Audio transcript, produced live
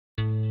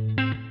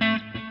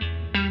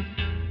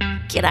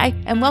G'day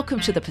and welcome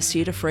to the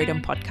Pursuit of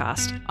Freedom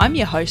podcast. I'm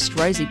your host,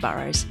 Rosie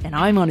Burrows, and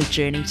I'm on a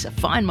journey to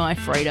find my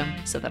freedom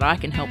so that I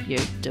can help you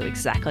do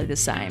exactly the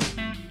same.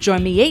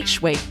 Join me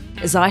each week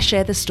as I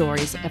share the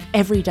stories of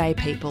everyday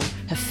people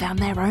who have found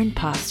their own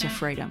paths to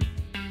freedom.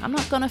 I'm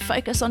not going to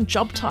focus on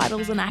job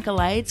titles and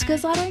accolades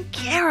because I don't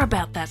care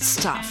about that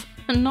stuff,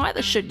 and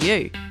neither should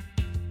you.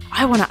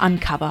 I want to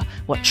uncover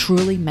what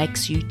truly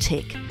makes you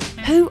tick.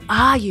 Who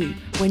are you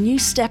when you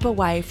step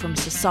away from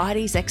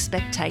society's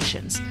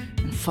expectations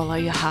and follow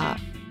your heart?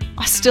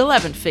 I still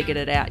haven't figured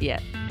it out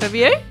yet. Have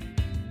you?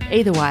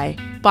 Either way,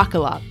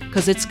 buckle up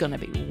because it's going to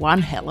be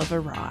one hell of a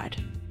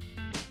ride.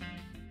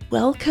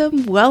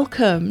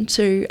 Welcome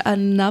to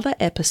another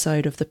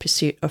episode of the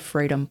Pursuit of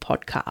Freedom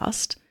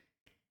podcast.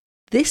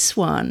 This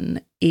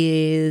one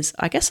is,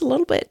 I guess, a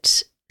little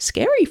bit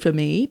scary for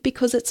me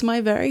because it's my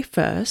very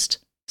first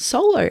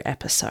solo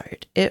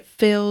episode. It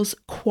feels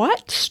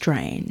quite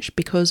strange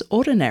because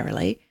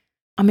ordinarily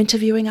I'm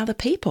interviewing other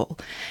people.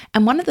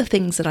 And one of the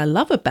things that I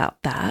love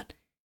about that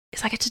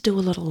is I get to do a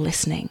little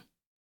listening.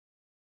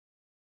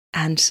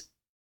 And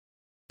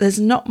there's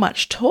not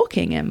much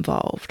talking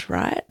involved,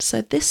 right?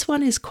 So this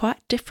one is quite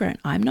different.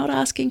 I'm not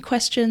asking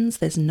questions.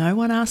 There's no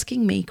one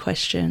asking me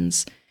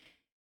questions.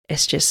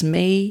 It's just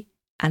me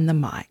and the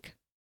mic.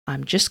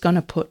 I'm just going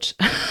to put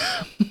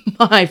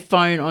my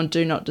phone on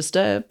Do Not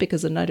Disturb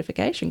because a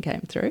notification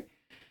came through.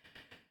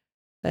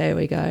 There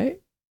we go.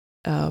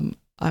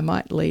 I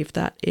might leave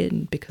that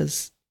in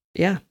because,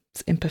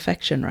 it's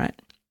imperfection, right?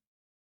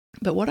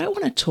 But what I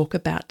want to talk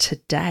about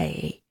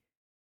today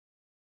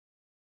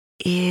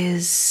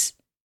is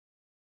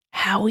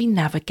how we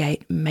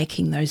navigate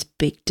making those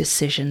big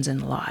decisions in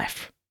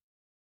life.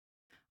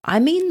 I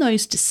mean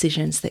those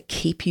decisions that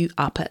keep you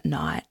up at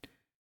night.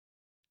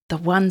 The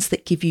ones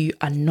that give you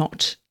a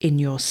knot in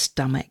your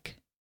stomach,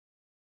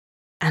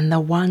 and the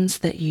ones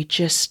that you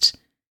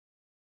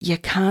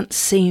can't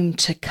seem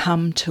to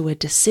come to a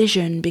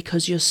decision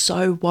because you're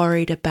so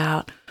worried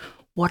about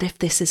what if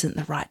this isn't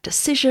the right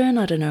decision?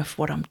 I don't know if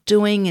what I'm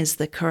doing is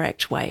the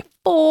correct way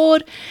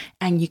forward,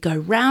 and you go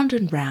round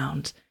and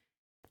round,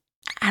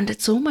 and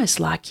it's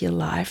almost like your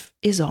life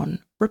is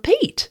on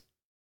repeat.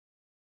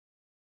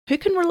 Who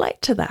can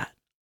relate to that?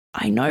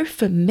 I know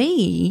for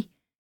me,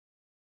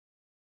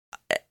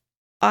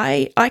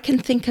 I can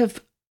think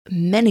of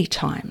many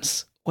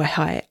times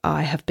where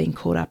I have been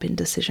caught up in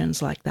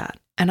decisions like that.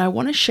 And I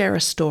want to share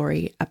a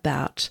story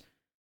about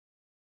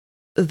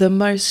the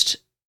most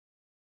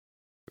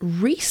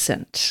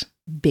recent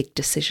big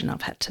decision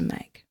I've had to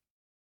make.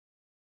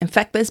 In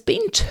fact, there's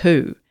been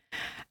two,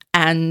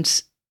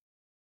 and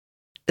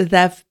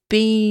they've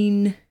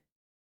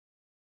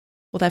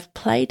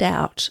played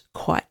out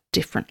quite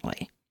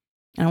differently.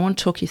 And I want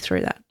to talk you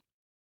through that.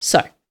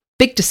 So,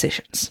 big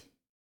decisions.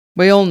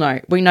 We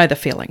know the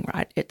feeling,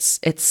 right?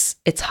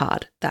 It's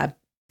hard. They're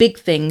big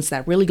things.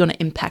 They're really going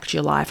to impact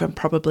your life and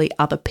probably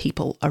other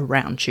people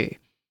around you.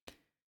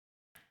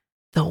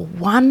 The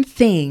one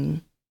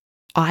thing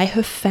I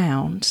have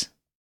found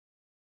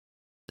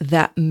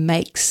that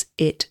makes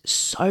it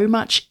so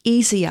much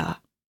easier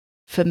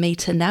for me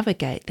to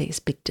navigate these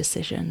big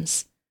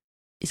decisions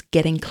is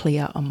getting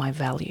clear on my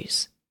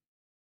values.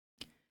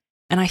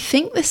 And I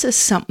think this is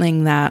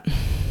something that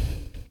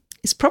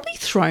is probably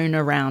thrown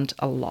around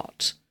a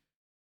lot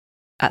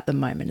at the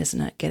moment,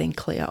 isn't it? Getting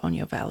clear on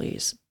your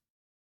values.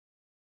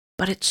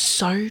 But it's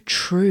so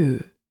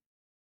true.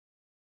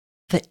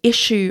 The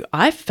issue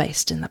I've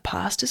faced in the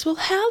past is, well,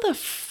 how the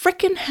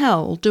frickin'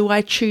 hell do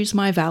I choose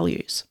my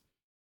values?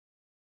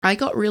 I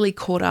got really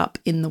caught up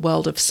in the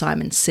world of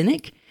Simon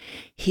Sinek.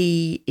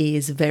 He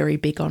is very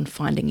big on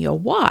finding your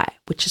why,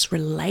 which is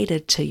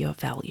related to your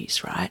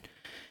values, right?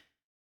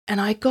 And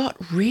I got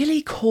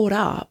really caught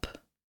up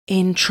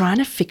in trying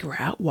to figure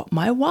out what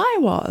my why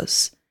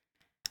was.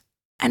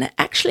 And it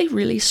actually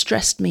really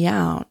stressed me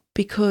out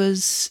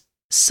because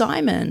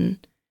Simon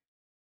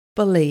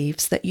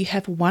believes that you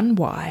have one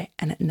why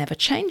and it never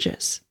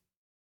changes.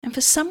 And for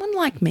someone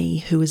like me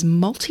who is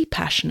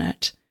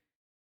multi-passionate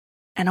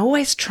and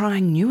always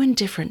trying new and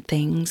different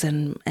things,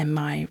 and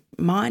my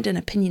mind and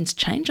opinions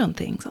change on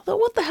things, I thought,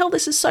 what the hell,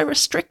 this is so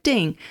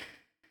restricting.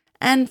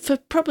 And for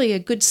probably a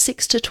good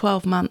 6 to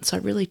 12 months, I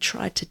really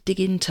tried to dig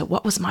into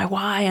what was my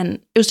why,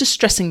 and it was just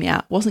stressing me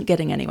out, wasn't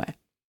getting anywhere.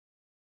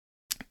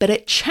 But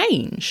it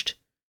changed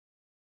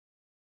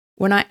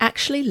when I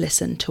actually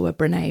listened to a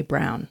Brené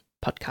Brown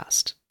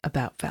podcast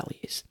about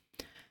values.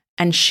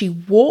 And she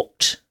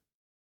walked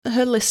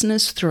her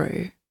listeners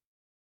through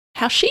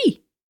how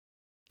she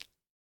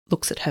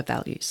looks at her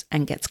values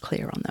and gets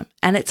clear on them.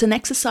 And it's an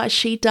exercise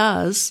she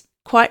does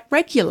quite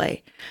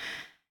regularly.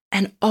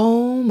 And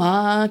oh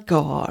my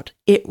God,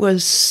 it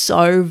was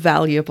so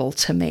valuable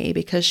to me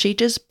because she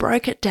just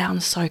broke it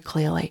down so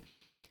clearly.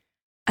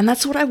 And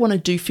that's what I want to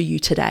do for you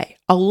today.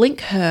 I'll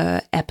link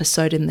her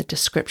episode in the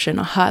description.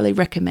 I highly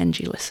recommend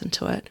you listen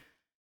to it.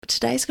 But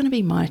today's going to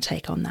be my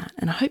take on that,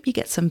 and I hope you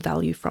get some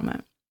value from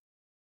it.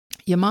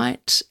 You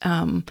might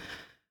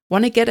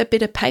want to get a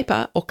bit of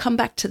paper or come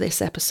back to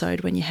this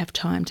episode when you have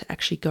time to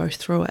actually go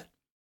through it.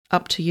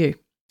 Up to you.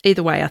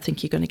 Either way, I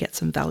think you're going to get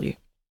some value.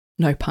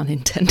 No pun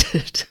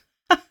intended.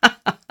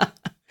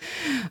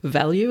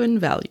 Value and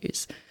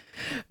values.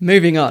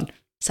 Moving on.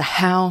 So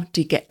how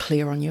do you get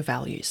clear on your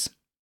values?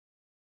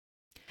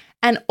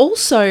 And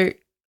also,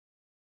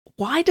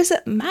 why does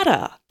it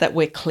matter that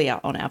we're clear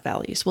on our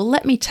values? Well,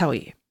 let me tell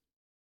you.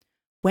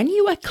 When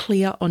you are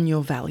clear on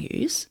your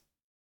values,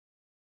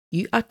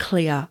 you are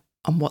clear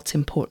on what's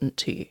important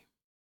to you.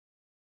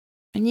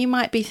 And you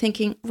might be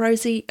thinking,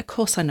 Rosie, of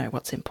course I know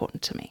what's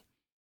important to me.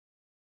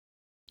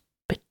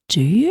 But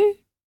do you?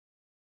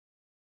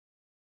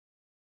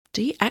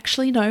 Do you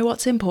actually know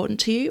what's important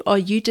to you? Or are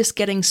you just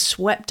getting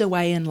swept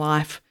away in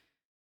life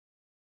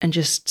and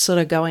just sort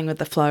of going with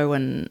the flow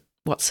and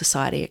what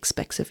society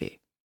expects of you?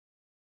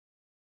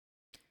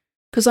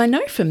 Because I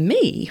know for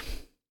me,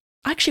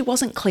 I actually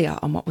wasn't clear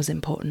on what was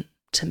important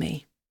to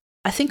me.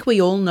 I think we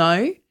all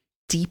know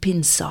deep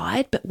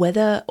inside, but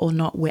whether or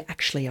not we're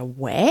actually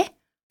aware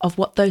of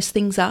what those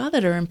things are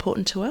that are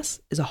important to us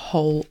is a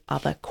whole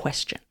other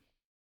question.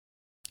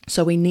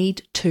 So we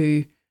need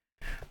to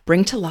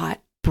bring to light,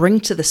 bring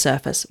to the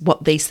surface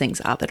what these things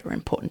are that are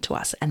important to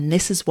us. And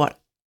this is what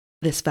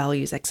this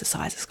values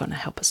exercise is going to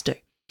help us do.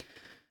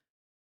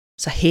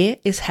 So here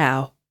is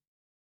how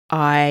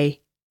I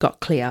got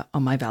clear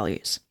on my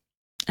values.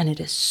 And it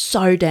is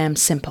so damn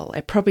simple.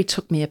 It probably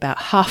took me about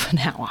half an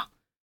hour.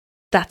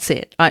 That's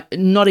it. I'm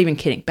not even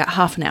kidding, about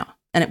half an hour.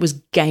 And it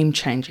was game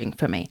changing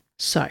for me.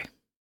 So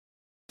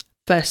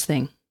first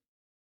thing,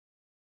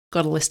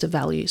 got a list of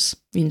values.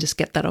 You can just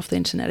get that off the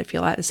internet if you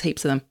like. There's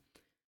heaps of them.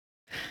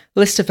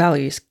 List of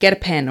values. Get a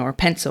pen or a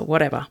pencil,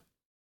 whatever.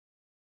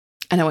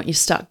 And I want you to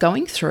start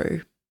going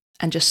through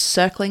and just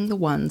circling the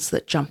ones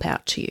that jump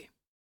out to you.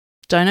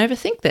 Don't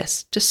overthink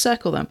this. Just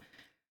circle them.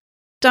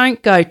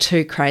 Don't go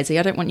too crazy.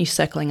 I don't want you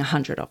circling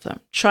 100 of them.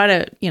 Try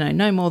to,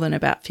 no more than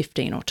about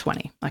 15 or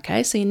 20.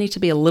 Okay, so you need to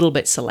be a little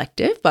bit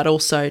selective, but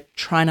also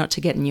try not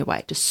to get in your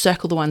way. Just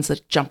circle the ones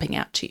that are jumping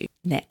out to you.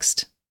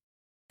 Next.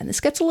 And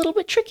this gets a little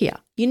bit trickier.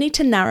 You need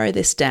to narrow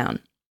this down.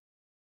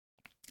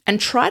 And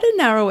try to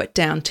narrow it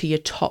down to your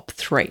top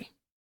 3.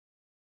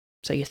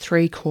 So your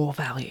 3 core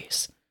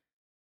values.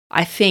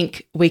 I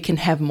think we can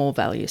have more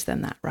values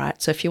than that,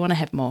 right? So if you want to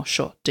have more,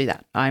 sure, do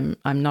that. I'm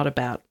not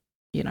about,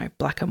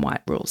 black and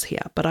white rules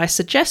here, but I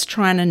suggest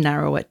trying to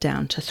narrow it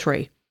down to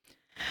 3.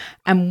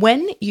 And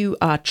when you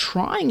are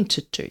trying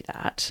to do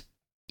that,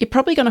 you're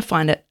probably going to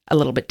find it a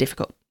little bit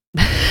difficult.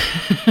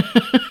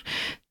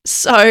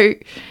 So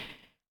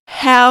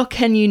how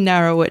can you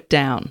narrow it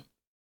down?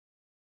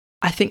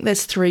 I think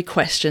there's 3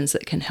 questions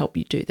that can help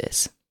you do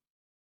this.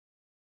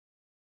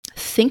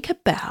 Think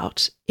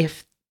about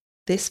if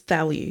this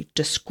value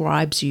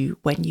describes you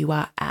when you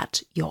are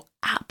at your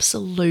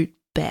absolute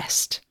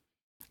best.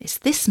 Is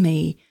this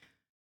me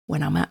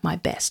when I'm at my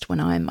best,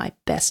 when I am my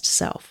best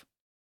self?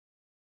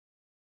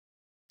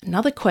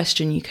 Another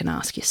question you can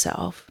ask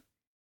yourself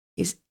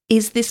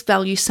is this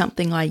value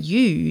something I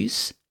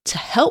use to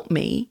help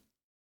me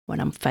when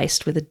I'm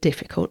faced with a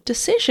difficult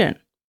decision?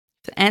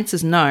 If the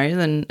answer's no,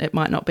 then it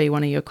might not be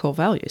one of your core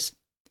values.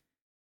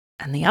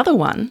 And the other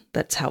one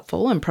that's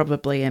helpful and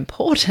probably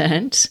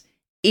important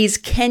is,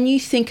 can you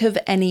think of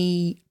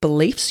any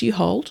beliefs you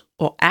hold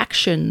or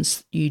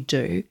actions you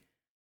do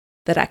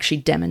that actually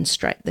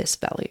demonstrate this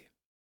value?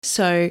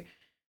 So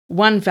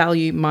one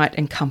value might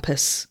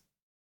encompass,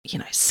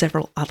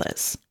 several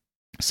others.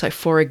 So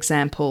for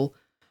example,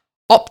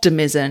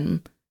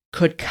 optimism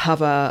could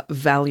cover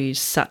values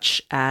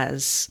such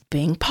as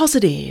being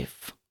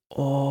positive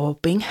or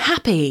being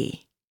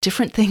happy,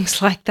 different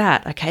things like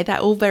that. Okay, they're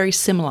all very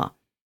similar.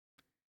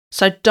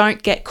 So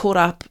don't get caught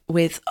up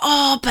with,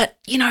 but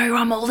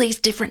I'm all these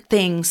different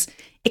things.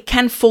 It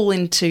can fall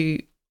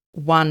into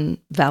one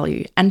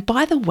value. And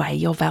by the way,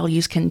 your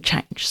values can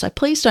change. So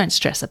please don't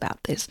stress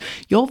about this.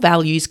 Your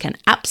values can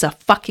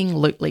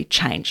abso-fucking-lutely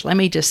change. Let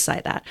me just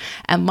say that.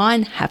 And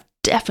mine have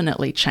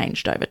definitely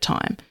changed over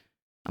time.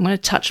 I'm going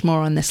to touch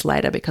more on this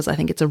later because I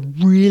think it's a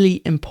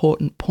really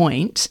important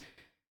point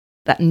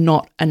that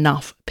not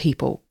enough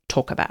people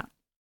talk about.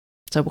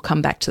 So we'll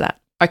come back to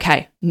that.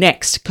 Okay,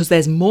 next, because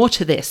there's more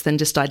to this than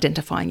just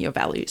identifying your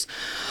values.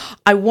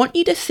 I want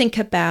you to think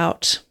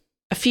about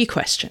a few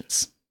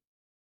questions.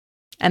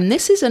 And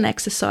this is an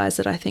exercise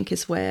that I think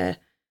is where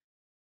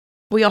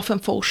we often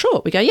fall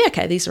short. We go, yeah,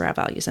 okay, these are our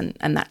values and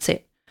that's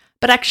it.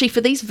 But actually,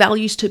 for these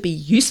values to be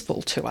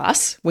useful to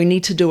us, we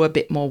need to do a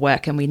bit more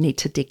work and we need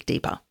to dig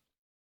deeper.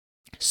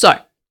 So,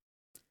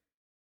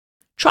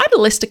 try to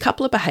list a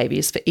couple of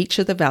behaviours for each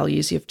of the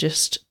values you've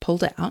just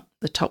pulled out,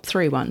 the top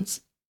 3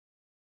 ones,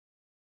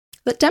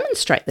 that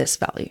demonstrate this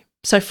value.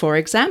 So, for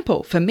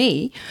example, for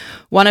me,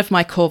 one of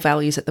my core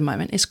values at the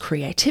moment is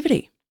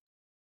creativity.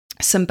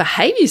 Some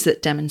behaviours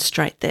that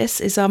demonstrate this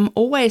is I'm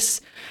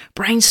always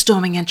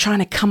brainstorming and trying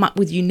to come up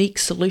with unique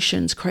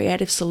solutions,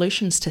 creative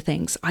solutions to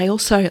things. I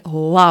also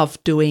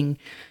love doing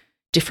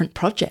different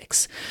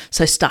projects.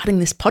 So starting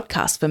this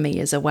podcast for me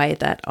is a way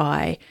that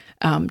I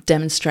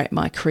demonstrate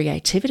my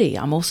creativity.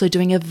 I'm also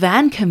doing a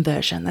van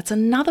conversion. That's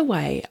another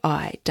way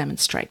I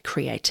demonstrate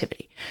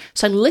creativity.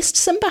 So list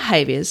some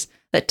behaviours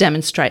that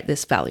demonstrate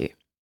this value.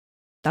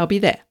 They'll be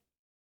there.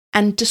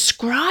 And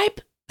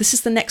describe, this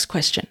is the next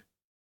question,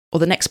 or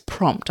the next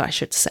prompt, I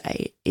should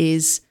say,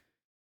 is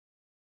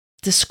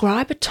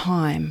describe a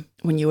time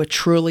when you are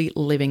truly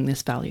living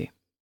this value.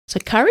 So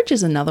courage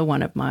is another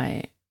one of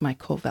my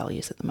core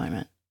values at the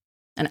moment.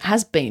 And it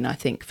has been, I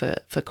think,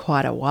 for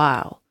quite a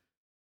while.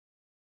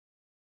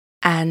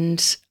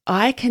 And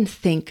I can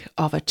think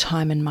of a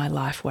time in my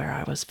life where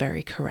I was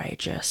very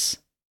courageous.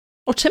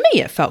 Or to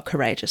me, it felt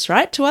courageous,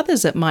 right? To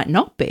others, it might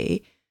not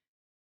be.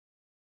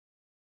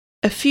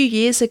 A few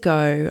years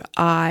ago,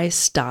 I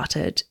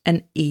started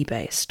an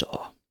eBay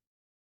store.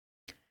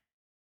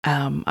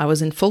 I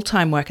was in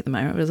full-time work at the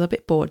moment. I was a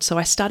bit bored. So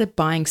I started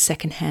buying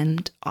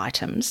secondhand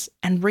items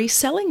and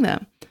reselling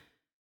them.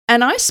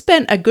 And I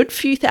spent a good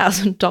few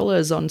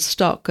 $1,000s on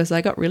stock because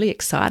I got really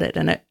excited.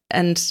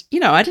 And you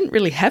know, I didn't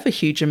really have a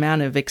huge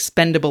amount of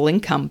expendable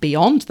income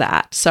beyond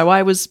that. So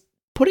I was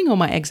putting all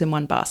my eggs in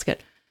one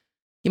basket.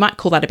 You might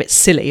call that a bit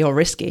silly or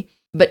risky.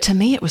 But to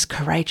me, it was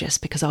courageous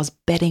because I was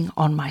betting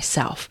on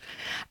myself.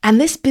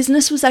 And this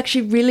business was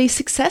actually really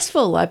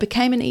successful. I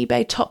became an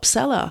eBay top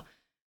seller.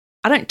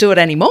 I don't do it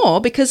anymore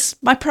because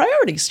my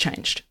priorities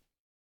changed.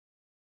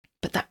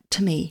 But that,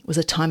 to me, was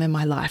a time in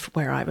my life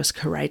where I was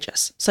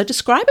courageous. So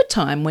describe a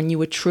time when you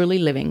were truly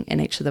living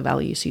in each of the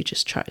values you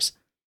just chose.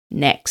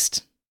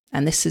 Next,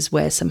 and this is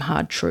where some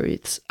hard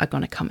truths are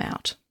going to come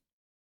out.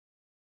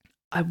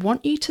 I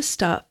want you to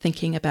start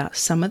thinking about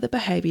some of the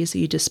behaviors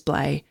you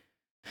display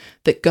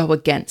that go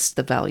against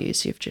the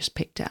values you've just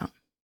picked out.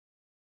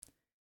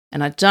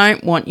 And I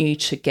don't want you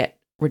to get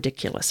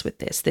ridiculous with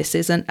this. This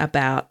isn't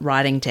about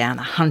writing down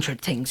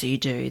 100 things you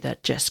do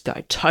that just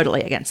go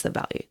totally against the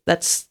value.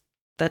 Let's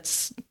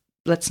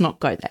not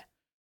go there.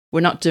 We're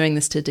not doing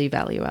this to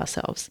devalue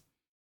ourselves.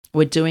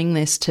 We're doing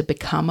this to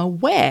become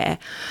aware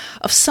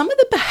of some of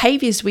the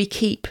behaviors we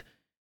keep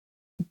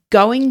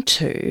going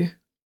to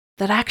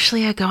that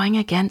actually are going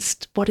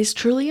against what is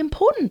truly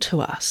important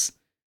to us.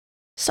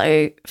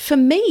 So for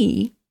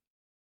me,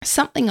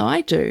 something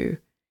I do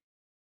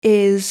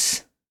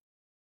is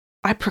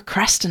I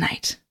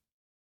procrastinate.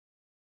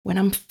 When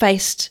I'm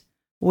faced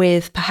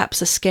with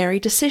perhaps a scary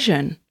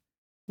decision,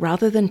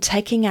 rather than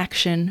taking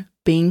action,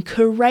 being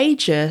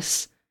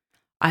courageous,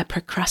 I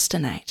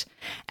procrastinate.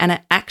 And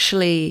it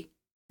actually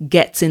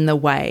gets in the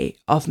way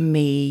of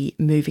me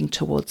moving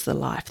towards the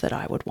life that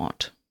I would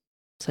want.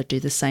 So do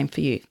the same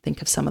for you.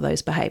 Think of some of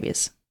those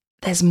behaviors.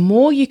 There's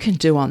more you can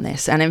do on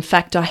this. And in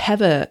fact, I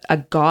have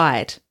a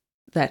guide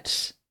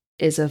that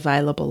is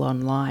available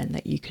online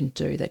that you can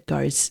do that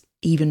goes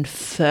even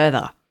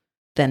further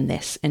than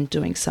this in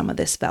doing some of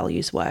this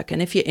values work.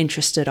 And if you're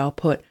interested, I'll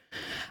put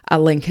a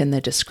link in the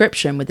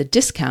description with a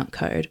discount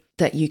code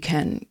that you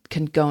can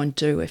go and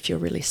do if you're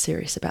really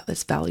serious about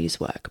this values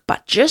work.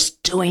 But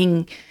just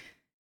doing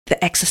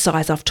the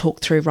exercise I've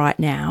talked through right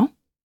now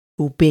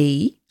will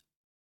be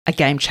a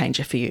game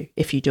changer for you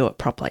if you do it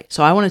properly.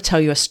 So I want to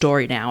tell you a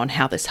story now on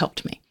how this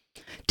helped me.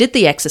 Did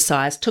the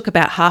exercise, took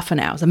about half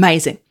an hour. It was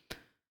amazing.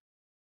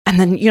 And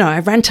then, I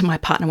ran to my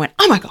partner and went,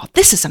 oh my God,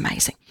 this is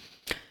amazing.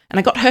 And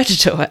I got her to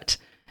do it.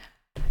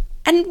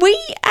 And we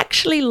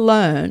actually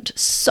learned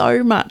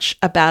so much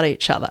about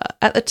each other.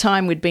 At the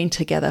time, we'd been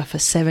together for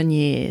 7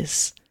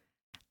 years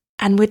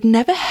and we'd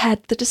never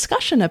had the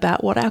discussion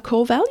about what our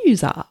core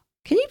values are.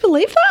 Can you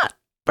believe that?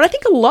 But I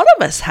think a lot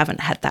of us haven't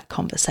had that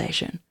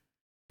conversation.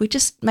 We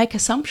just make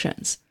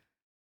assumptions.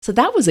 So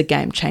that was a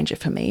game changer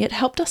for me. It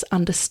helped us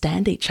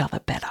understand each other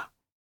better.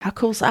 How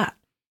cool is that?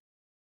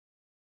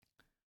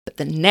 But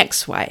the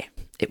next way,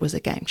 it was a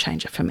game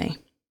changer for me.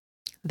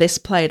 This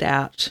played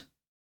out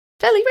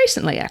fairly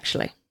recently,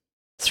 actually.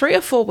 3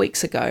 or 4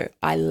 weeks ago,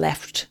 I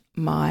left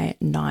my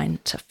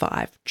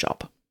 9-to-5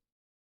 job.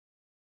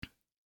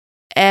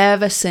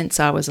 Ever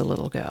since I was a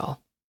little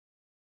girl,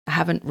 I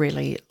haven't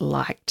really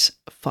liked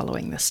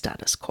following the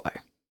status quo.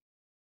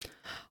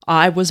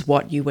 I was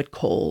what you would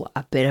call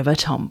a bit of a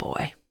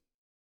tomboy.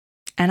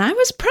 And I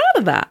was proud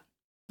of that.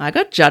 I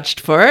got judged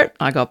for it.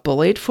 I got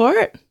bullied for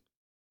it.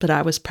 But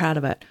I was proud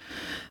of it.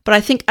 But I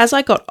think as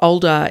I got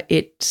older,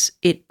 it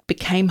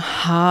became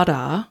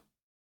harder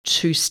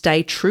to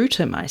stay true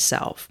to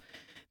myself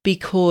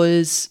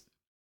because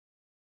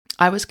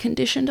I was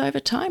conditioned over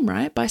time,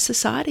 right, by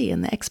society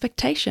and the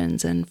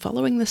expectations and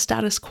following the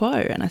status quo.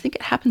 And I think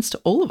it happens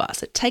to all of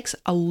us. It takes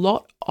a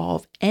lot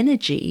of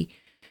energy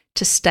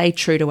to stay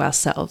true to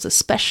ourselves,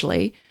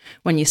 especially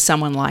when you're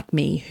someone like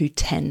me who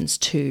tends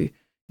to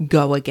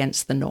go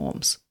against the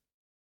norms.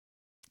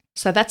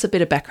 So that's a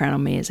bit of background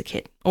on me as a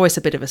kid. Always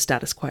a bit of a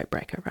status quo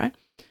breaker, right?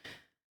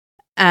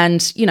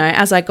 And,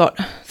 as I got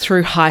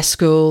through high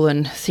school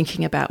and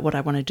thinking about what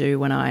I want to do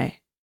when I,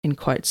 in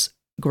quotes,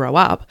 grow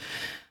up,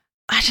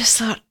 I just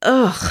thought,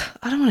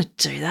 I don't want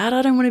to do that.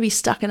 I don't want to be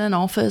stuck in an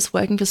office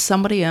working for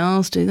somebody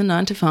else, do the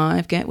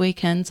 9-to-5, get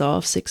weekends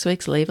off, 6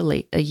 weeks leave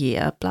a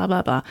year, blah,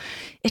 blah, blah.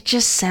 It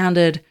just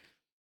sounded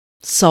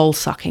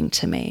soul-sucking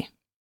to me.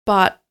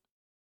 But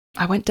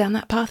I went down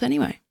that path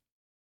anyway.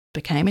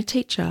 Became a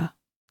teacher,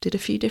 did a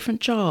few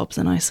different jobs,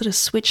 and I sort of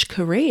switched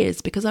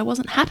careers because I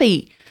wasn't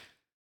happy.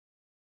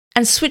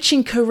 And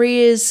switching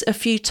careers a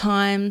few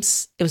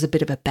times, it was a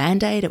bit of a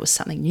band-aid. It was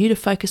something new to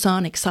focus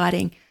on,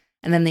 exciting.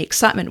 And then the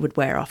excitement would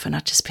wear off and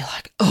I'd just be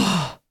like,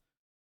 oh,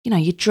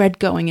 you dread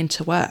going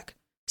into work.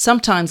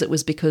 Sometimes it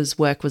was because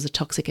work was a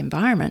toxic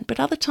environment, but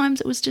other times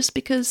it was just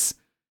because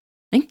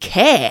I didn't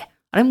care.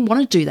 I didn't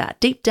want to do that.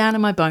 Deep down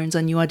in my bones,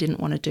 I knew I didn't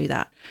want to do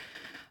that.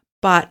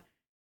 But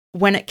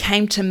when it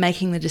came to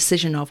making the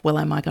decision of, well,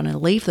 am I going to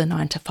leave the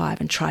 9 to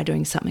 5 and try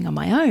doing something on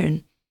my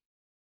own?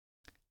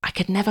 I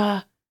could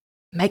never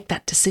make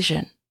that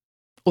decision.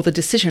 Or the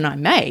decision I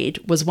made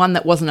was one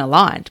that wasn't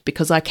aligned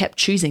because I kept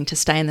choosing to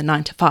stay in the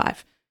 9 to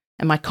 5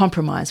 and my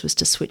compromise was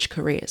to switch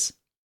careers.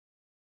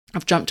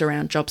 I've jumped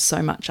around jobs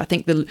so much. I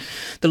think the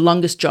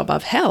longest job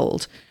I've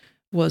held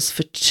was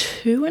for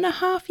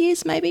 2.5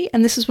 years maybe,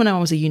 and this is when I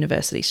was a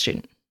university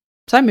student.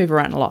 So I move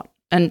around a lot.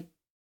 And,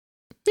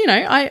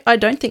 I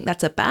don't think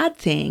that's a bad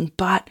thing,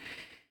 but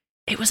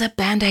it was a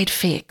Band-Aid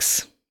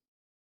fix.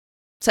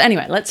 So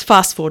anyway, let's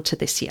fast forward to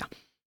this year.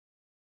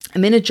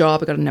 I'm in a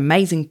job, I've got an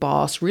amazing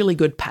boss, really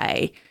good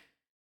pay,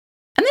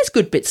 and there's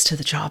good bits to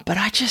the job, but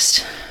I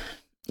just,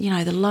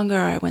 the longer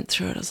I went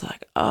through it, I was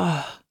like,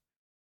 oh,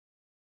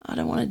 I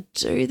don't want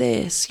to do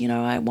this.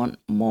 I want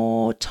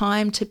more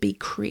time to be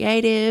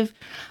creative.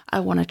 I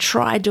want to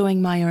try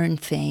doing my own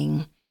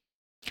thing.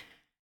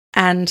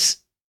 And,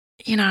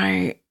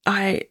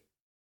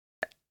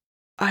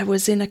 I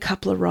was in a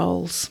couple of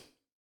roles,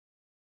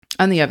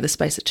 only over the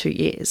space of 2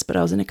 years, but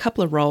I was in a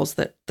couple of roles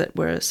that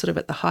were sort of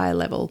at the higher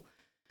level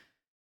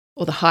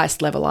or the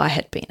highest level I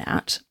had been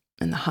at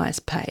and the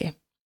highest pay,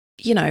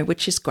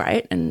 which is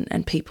great.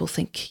 And people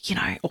think,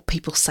 or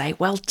people say,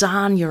 well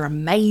done, you're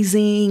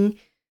amazing,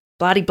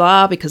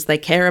 blah-de-blah, because they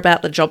care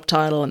about the job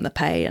title and the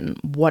pay and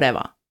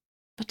whatever.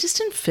 It just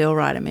didn't feel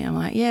right to me. I'm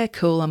like, yeah,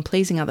 cool, I'm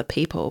pleasing other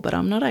people, but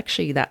I'm not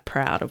actually that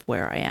proud of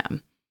where I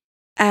am.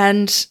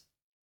 And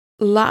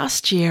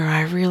last year,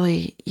 I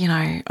really,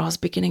 I was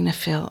beginning to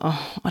feel,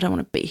 oh, I don't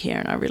want to be here.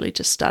 And I really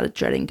just started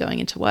dreading going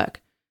into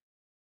work.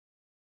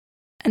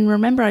 And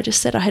remember, I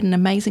just said I had an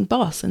amazing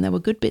boss and there were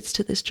good bits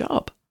to this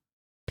job.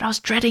 But I was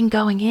dreading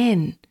going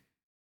in.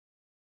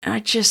 And I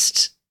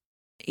just,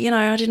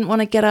 I didn't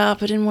want to get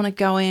up. I didn't want to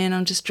go in.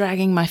 I'm just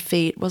dragging my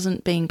feet.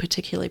 Wasn't being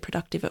particularly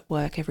productive at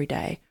work every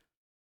day.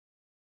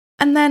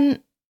 And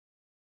then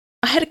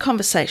I had a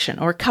conversation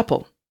or a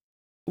couple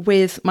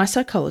with my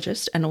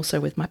psychologist and also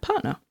with my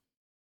partner.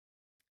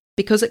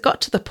 Because it got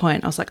to the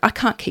point, I was like, I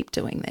can't keep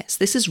doing this.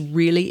 This is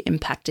really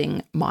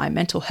impacting my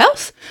mental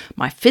health,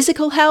 my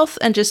physical health,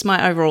 and just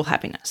my overall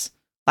happiness.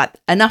 Like,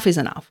 enough is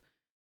enough.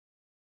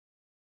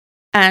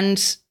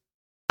 And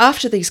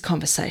after these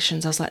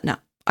conversations, I was like, no,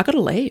 I got to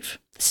leave.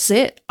 This is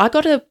it. I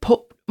got to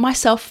put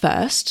myself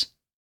first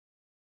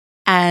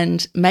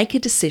and make a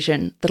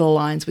decision that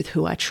aligns with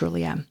who I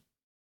truly am.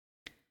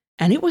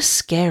 And it was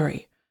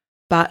scary.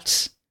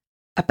 But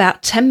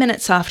about 10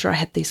 minutes after I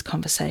had these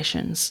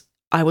conversations,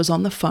 I was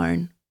on the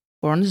phone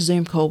or on a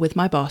Zoom call with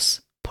my boss,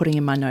 putting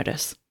in my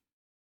notice.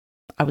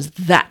 I was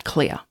that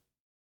clear.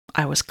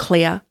 I was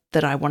clear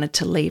that I wanted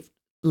to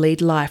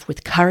lead life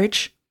with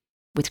courage,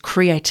 with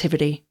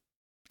creativity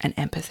and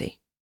empathy.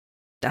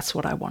 That's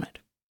what I wanted.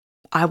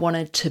 I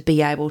wanted to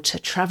be able to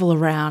travel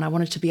around. I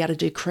wanted to be able to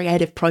do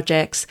creative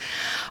projects.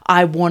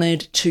 I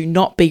wanted to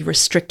not be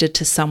restricted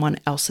to someone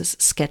else's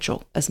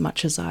schedule as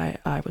much as I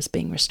was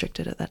being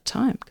restricted at that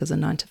time, because a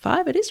 9 to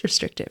 5, it is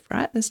restrictive,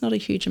 right? There's not a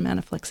huge amount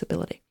of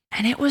flexibility.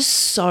 And it was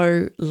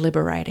so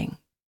liberating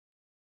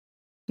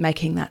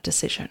making that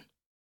decision.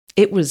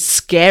 It was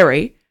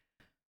scary,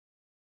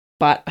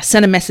 but I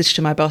sent a message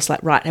to my boss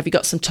like, right, have you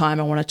got some time?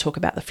 I want to talk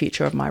about the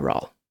future of my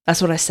role.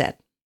 That's what I said.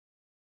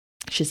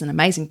 She's an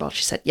amazing boss.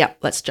 She said, yep,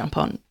 let's jump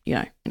on, in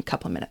a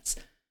couple of minutes.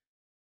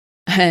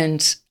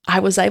 And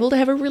I was able to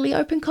have a really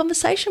open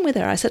conversation with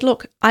her. I said,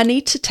 look, I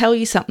need to tell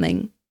you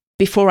something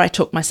before I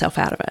talk myself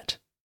out of it.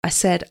 I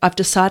said, I've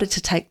decided to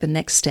take the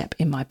next step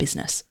in my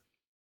business.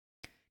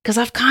 Because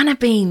I've kind of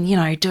been,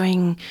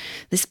 doing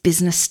this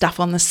business stuff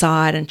on the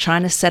side and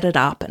trying to set it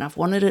up. And I've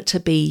wanted it to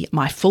be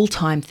my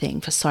full-time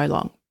thing for so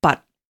long,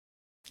 but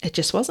it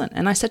just wasn't.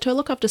 And I said to her,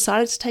 look, I've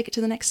decided to take it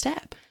to the next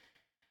step.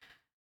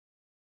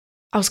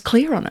 I was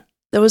clear on it.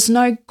 There was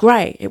no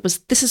grey. It was,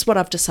 this is what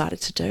I've decided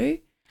to do.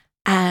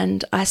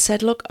 And I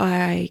said, look,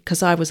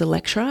 because I was a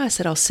lecturer, I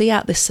said, I'll see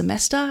out this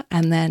semester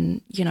and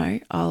then,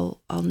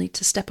 I'll need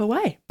to step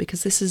away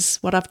because this is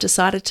what I've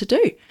decided to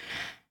do.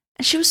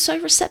 And she was so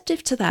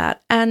receptive to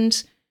that.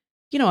 And,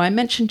 I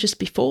mentioned just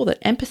before that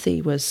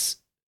empathy was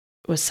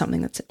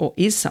something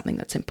is something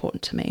that's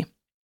important to me.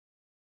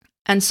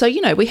 And so,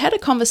 we had a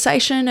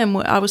conversation and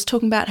I was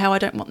talking about how I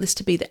don't want this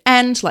to be the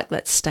end, like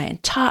let's stay in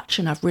touch.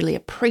 And I've really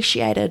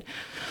appreciated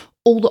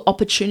all the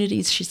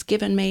opportunities she's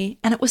given me.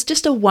 And it was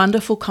just a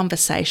wonderful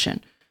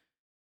conversation.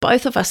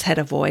 Both of us had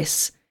a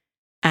voice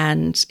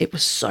and it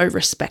was so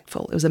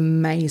respectful. It was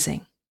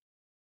amazing.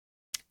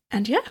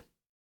 And yeah,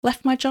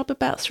 left my job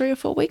about 3 or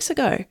 4 weeks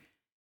ago.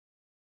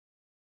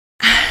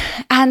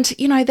 And,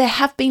 there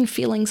have been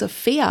feelings of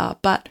fear,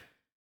 but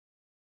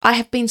I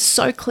have been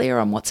so clear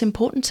on what's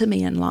important to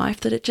me in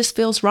life that it just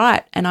feels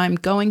right, and I'm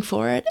going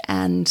for it,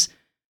 and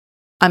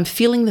I'm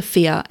feeling the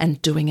fear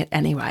and doing it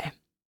anyway.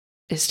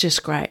 It's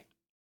just great.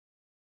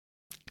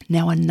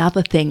 Now,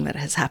 another thing that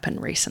has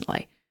happened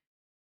recently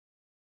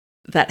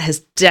that has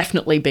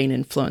definitely been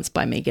influenced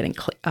by me getting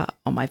clear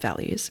on my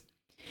values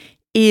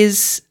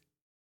is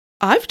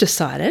I've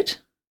decided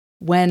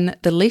when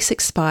the lease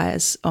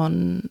expires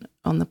on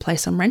the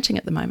place I'm renting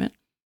at the moment,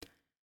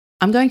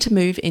 I'm going to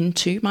move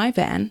into my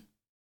van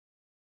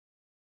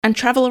and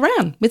travel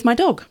around with my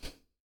dog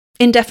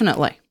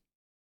indefinitely.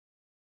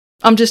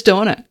 I'm just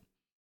doing it.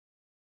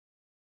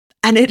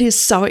 And it is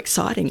so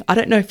exciting. I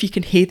don't know if you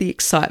can hear the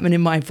excitement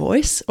in my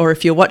voice, or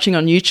if you're watching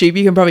on YouTube,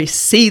 you can probably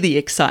see the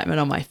excitement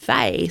on my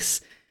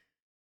face.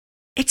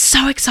 It's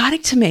so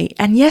exciting to me.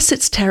 And yes,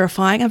 it's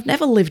terrifying. I've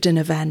never lived in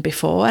a van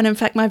before. And in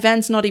fact, my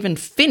van's not even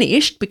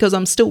finished because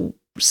I'm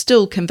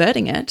still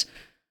converting it.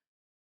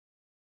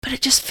 But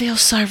it just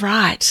feels so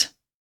right.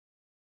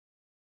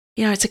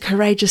 You know, it's a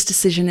courageous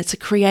decision. It's a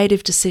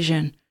creative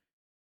decision.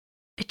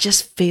 It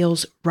just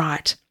feels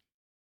right.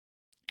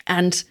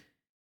 And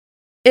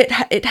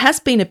it has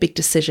been a big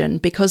decision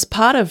because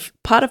part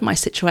of my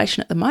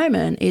situation at the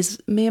moment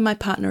is me and my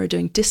partner are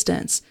doing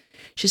distance.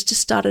 She's just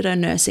started her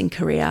nursing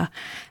career,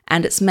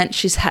 and it's meant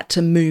she's had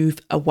to move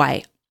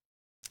away.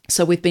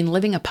 So we've been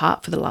living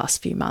apart for the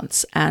last few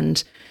months,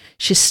 and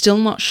she's still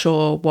not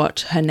sure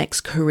what her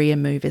next career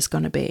move is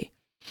going to be.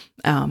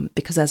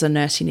 Because as a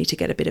nurse, you need to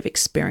get a bit of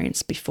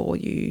experience before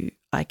you,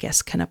 I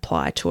guess, can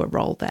apply to a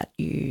role that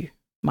you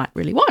might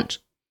really want.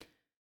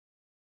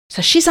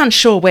 So she's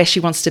unsure where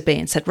she wants to be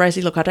and said,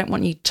 Rosie, look, I don't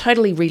want you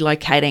totally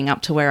relocating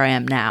up to where I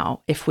am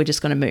now if we're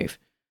just going to move.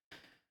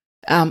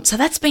 So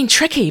that's been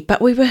tricky,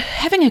 but we were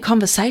having a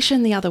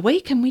conversation the other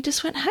week and we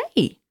just went,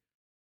 hey,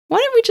 why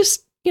don't we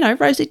just,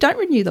 Rosie, don't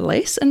renew the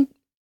lease. And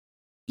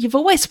you've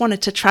always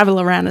wanted to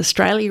travel around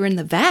Australia in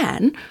the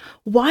van.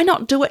 Why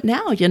not do it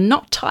now? You're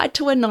not tied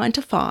to a 9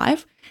 to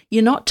 5.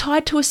 You're not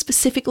tied to a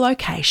specific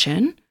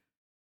location.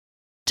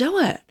 Do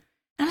it.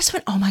 And I just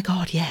went, oh my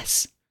God,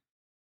 yes.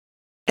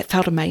 It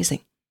felt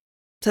amazing.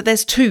 So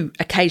there's 2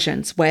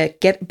 occasions where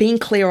being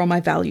clear on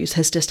my values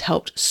has just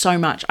helped so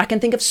much. I can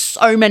think of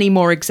so many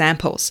more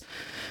examples.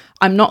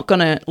 I'm not going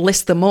to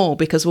list them all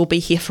because we'll be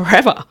here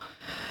forever.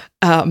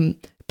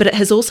 But it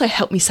has also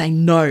helped me say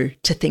no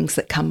to things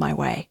that come my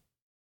way.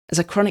 As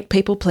a chronic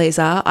people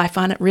pleaser, I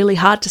find it really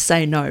hard to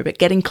say no, but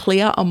getting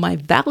clear on my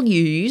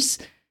values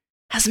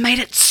has made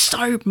it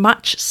so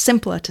much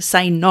simpler to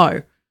say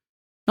no.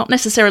 Not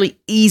necessarily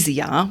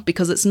easier,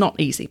 because it's not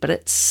easy, but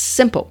it's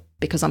simple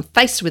because I'm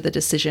faced with a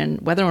decision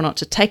whether or not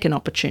to take an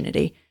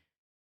opportunity.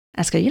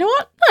 And I go, you know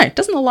what? No, it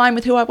doesn't align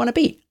with who I want to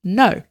be.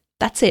 No,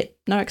 that's it.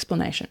 No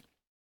explanation.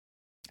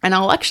 And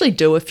I'll actually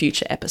do a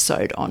future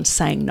episode on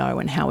saying no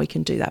and how we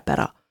can do that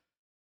better.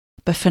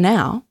 But for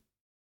now,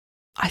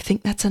 I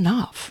think that's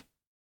enough.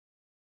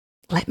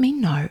 Let me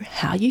know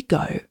how you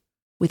go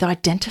with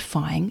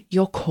identifying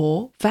your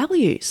core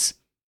values.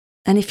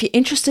 And if you're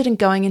interested in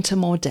going into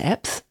more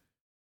depth,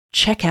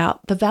 check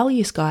out the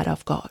values guide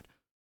I've got.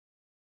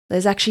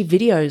 There's actually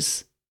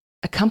videos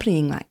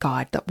accompanying that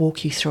guide that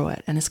walk you through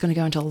it, and it's going to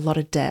go into a lot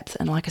of depth.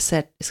 And like I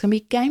said, it's going to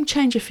be a game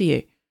changer for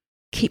you.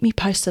 Keep me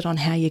posted on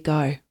how you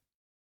go.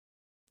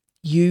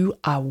 You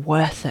are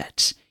worth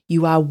it.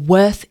 You are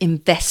worth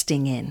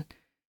investing in,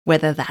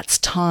 whether that's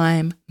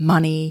time,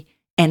 money,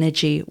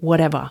 energy,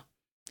 whatever.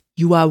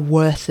 You are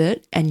worth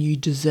it, and you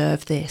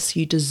deserve this.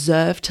 You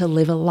deserve to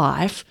live a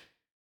life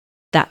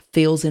that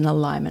feels in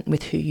alignment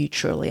with who you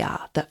truly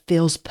are, that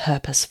feels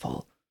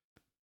purposeful.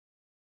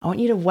 I want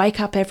you to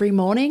wake up every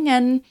morning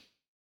and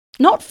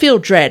not feel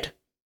dread.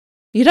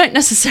 You don't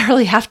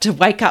necessarily have to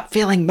wake up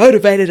feeling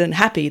motivated and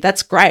happy.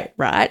 That's great,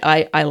 right?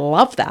 I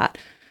love that.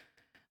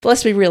 But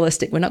let's be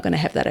realistic. We're not going to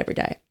have that every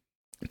day.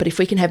 But if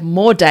we can have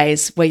more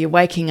days where you're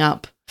waking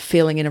up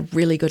feeling in a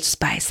really good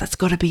space, that's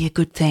got to be a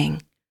good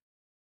thing.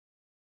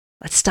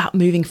 Let's start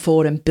moving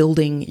forward and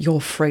building your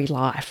free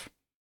life.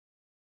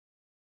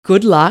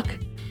 Good luck.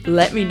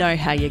 Let me know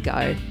how you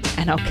go,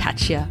 and I'll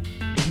catch you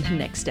in the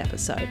next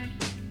episode.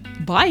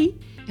 Bye.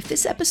 If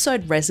this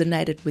episode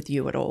resonated with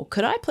you at all,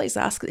 could I please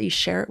ask that you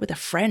share it with a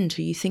friend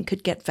who you think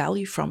could get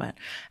value from it?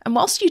 And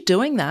whilst you're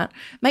doing that,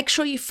 make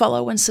sure you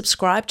follow and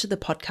subscribe to the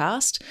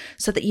podcast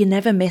so that you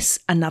never miss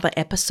another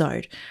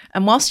episode.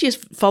 And whilst you're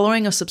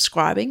following or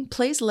subscribing,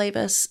 please leave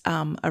us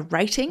a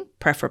rating,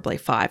 preferably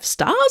 5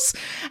 stars,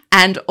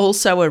 and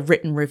also a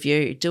written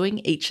review. Doing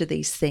each of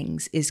these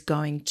things is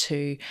going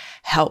to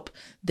help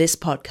this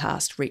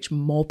podcast reach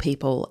more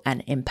people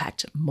and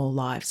impact more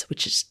lives,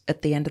 which is,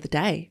 at the end of the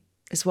day,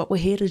 is what we're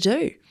here to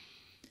do.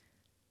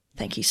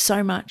 Thank you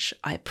so much.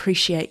 I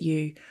appreciate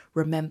you.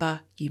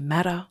 Remember, you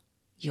matter,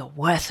 you're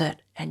worth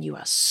it, and you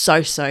are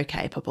so, so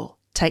capable.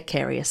 Take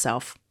care of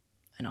yourself,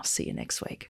 and I'll see you next week.